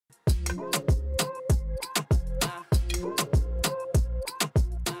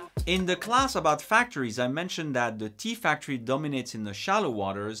In the class about factories, I mentioned that the T factory dominates in the shallow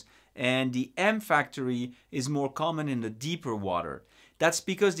waters and the M factory is more common in the deeper water. That's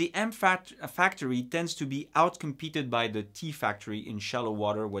because the M factory tends to be outcompeted by the T factory in shallow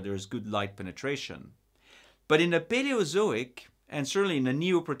water where there's good light penetration. But in the Paleozoic, and certainly in the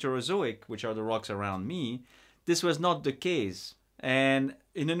Neoproterozoic, which are the rocks around me, this was not the case. And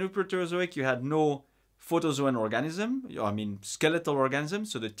in the Neoproterozoic, you had no photozoan organism, skeletal organism,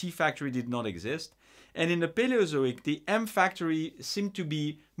 so the T factory did not exist. And in the Paleozoic, the M factory seemed to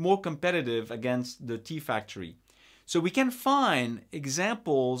be more competitive against the T factory. So we can find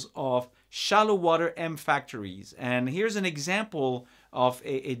examples of shallow water M factories. And here's an example of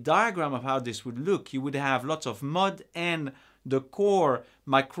a diagram of how this would look. You would have lots of mud and the core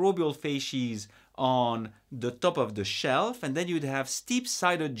microbial facies on the top of the shelf, and then you'd have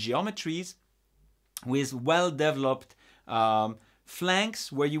steep-sided geometries with well-developed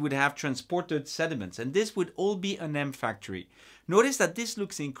flanks where you would have transported sediments, and this would all be an M factory. Notice that this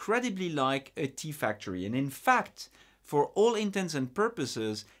looks incredibly like a T factory, and in fact, for all intents and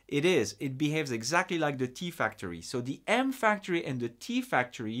purposes, it behaves exactly like the T factory. So the M factory and the T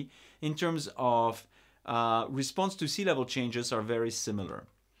factory, in terms of response to sea level changes, are very similar.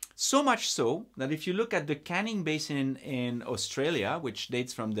 So much so that if you look at the Canning Basin in Australia, which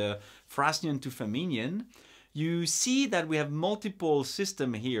dates from the Frasnian to Flaminian, you see that we have multiple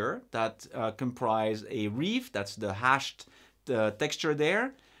systems here that comprise a reef, that's the hashed texture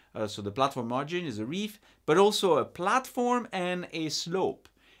there, so the platform margin is a reef, but also a platform and a slope.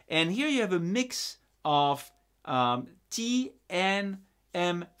 And here you have a mix of T and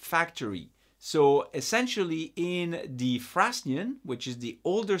M factory. So essentially in the Frasnian, which is the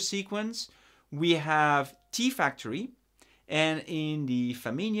older sequence, we have T factory, and in the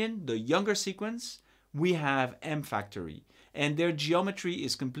Flaminian, the younger sequence, we have M factory, and their geometry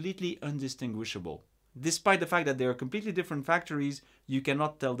is completely undistinguishable. Despite the fact that they are completely different factories, you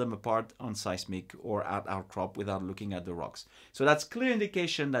cannot tell them apart on seismic or at outcrop without looking at the rocks. So that's clear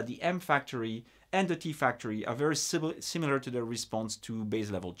indication that the M factory and the T factory are very similar to their response to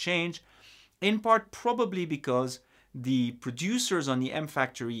base level change, in part probably because the producers on the M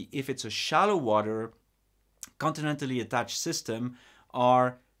factory, if it's a shallow water, continentally attached system,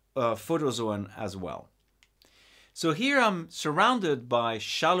 are photozoan as well. So here I'm surrounded by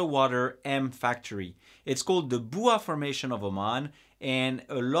shallow water M factory. It's called the Buah Formation of Oman, and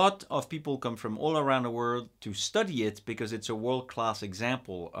a lot of people come from all around the world to study it because it's a world-class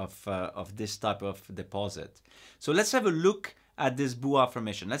example of this type of deposit. So let's have a look at this Buah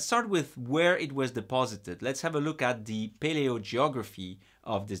Formation. Let's start with where it was deposited. Let's have a look at the paleogeography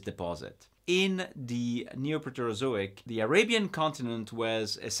of this deposit. In the Neoproterozoic, the Arabian continent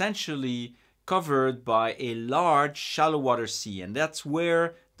was essentially covered by a large shallow water sea, and that's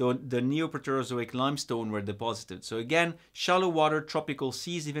where the Neoproterozoic limestone were deposited. So again, shallow water tropical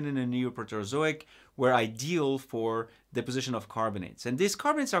seas, even in the Neoproterozoic, were ideal for deposition of carbonates. And these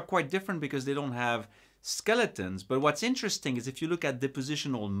carbonates are quite different because they don't have skeletons, but what's interesting is if you look at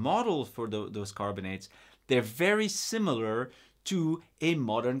depositional models for those carbonates, they're very similar to a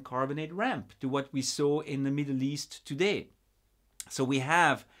modern carbonate ramp, to what we saw in the Middle East today. So we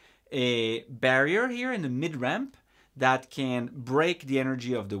have a barrier here in the mid-ramp that can break the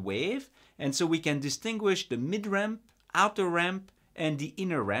energy of the wave, and so we can distinguish the mid-ramp, outer ramp, and the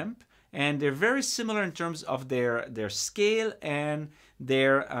inner ramp, and they're very similar in terms of their scale and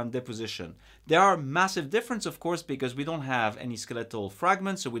their deposition. There are massive differences, of course, because we don't have any skeletal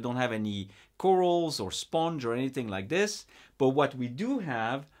fragments, so we don't have any corals or sponge or anything like this. But what we do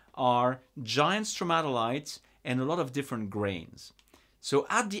have are giant stromatolites and a lot of different grains. So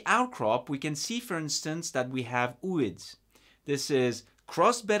at the outcrop, we can see, for instance, that we have ooids. This is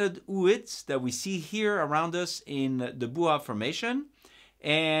cross-bedded ooids that we see here around us in the Buah Formation.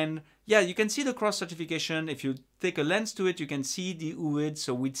 And yeah, you can see the cross-stratification. If you take a lens to it, you can see the ooids.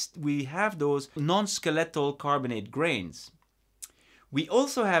 So we have those non-skeletal carbonate grains. We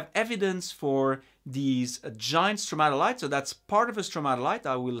also have evidence for these giant stromatolites. So that's part of a stromatolite.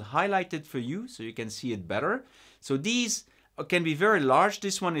 I will highlight it for you so you can see it better. So these can be very large.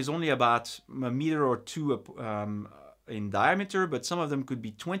 This one is only about a meter or two in diameter, but some of them could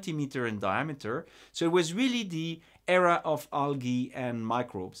be 20 meters in diameter. So it was really the era of algae and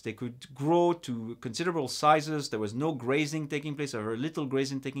microbes. They could grow to considerable sizes. There was no grazing taking place, or very little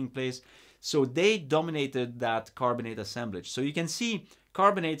grazing taking place. So they dominated that carbonate assemblage. So you can see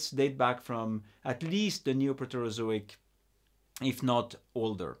carbonates date back from at least the Neoproterozoic, if not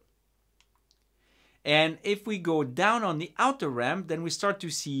older. And if we go down on the outer ramp, then we start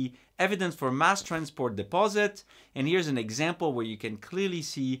to see evidence for mass transport deposit. And here's an example where you can clearly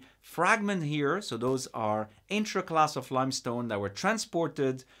see fragment here. So those are intra-class of limestone that were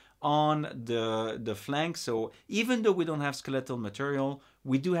transported on the flank. So even though we don't have skeletal material,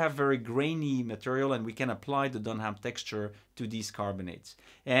 we do have very grainy material, and we can apply the Dunham texture to these carbonates.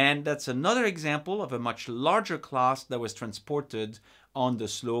 And that's another example of a much larger class that was transported on the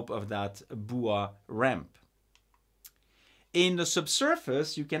slope of that Bua ramp. In the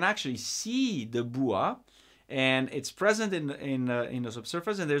subsurface, you can actually see the Bua, and it's present in the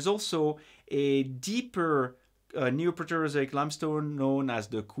subsurface. And there's also a deeper Neoproterozoic limestone known as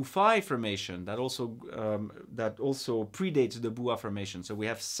the Kufai Formation that also predates the Bua Formation. So we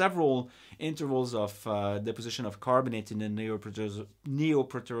have several intervals of deposition of carbonate in the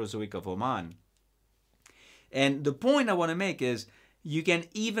Neoproterozoic of Oman. And the point I want to make is you can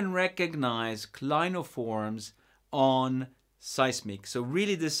even recognize clinoforms on seismic. So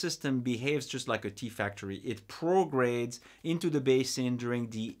really this system behaves just like a T factory. It progrades into the basin during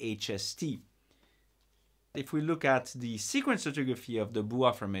the HST. If we look at the sequence stratigraphy of the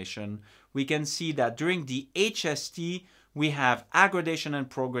Bua Formation, we can see that during the HST, we have aggradation and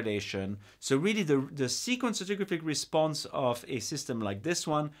progradation. So really the sequence stratigraphic response of a system like this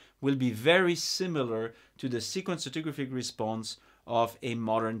one will be very similar to the sequence stratigraphic response of a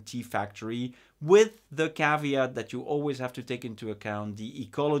modern T factory, with the caveat that you always have to take into account the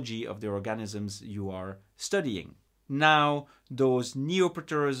ecology of the organisms you are studying. Now, those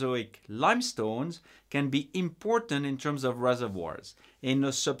Neoproterozoic limestones can be important in terms of reservoirs. In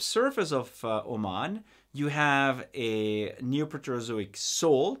the subsurface of Oman, you have a Neoproterozoic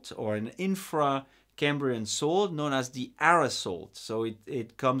salt, or an infra-Cambrian salt known as the Ara salt. So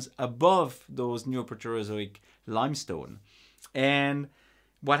it comes above those Neoproterozoic limestone. And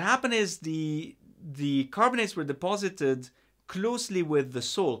what happened is the carbonates were deposited closely with the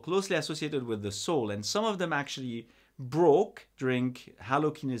salt, closely associated with the salt, and some of them actually broke during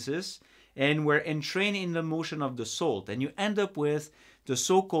halokinesis and were entrained in the motion of the salt, and you end up with the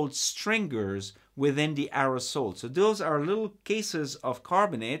so-called stringers within the Ara salt. So those are little cases of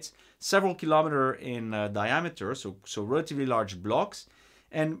carbonates, several kilometers in diameter, so relatively large blocks.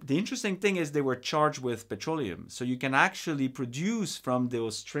 And the interesting thing is they were charged with petroleum. So you can actually produce from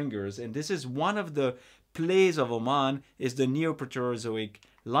those stringers. And this is one of the plays of Oman, is the Neoproterozoic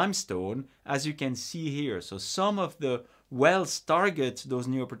limestone, as you can see here. So some of the wells target those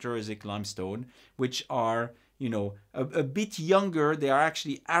Neoproterozoic limestone, which are, you know, a bit younger. They are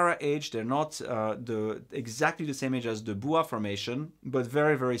actually Ara age. They're not exactly the same age as the Bua Formation, but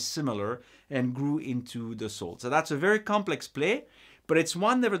very, very similar, and grew into the salt. So that's a very complex play. But it's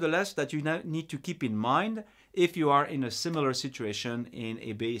one, nevertheless, that you need to keep in mind if you are in a similar situation in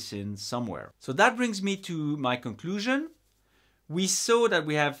a basin somewhere. So that brings me to my conclusion. We saw that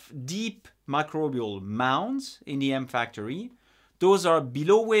we have deep microbial mounds in the M factory. Those are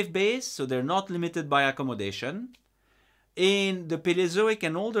below wave base, so they're not limited by accommodation. In the Paleozoic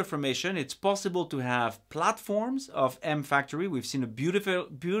and older formation, it's possible to have platforms of M factory. We've seen a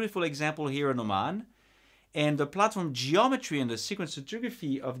beautiful example here in Oman. And the platform geometry and the sequence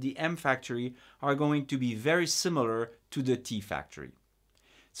stratigraphy of the M factory are going to be very similar to the T factory.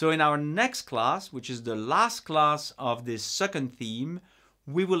 So in our next class, which is the last class of this second theme,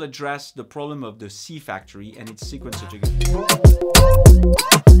 we will address the problem of the C factory and its sequence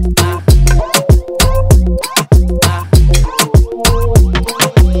stratigraphy.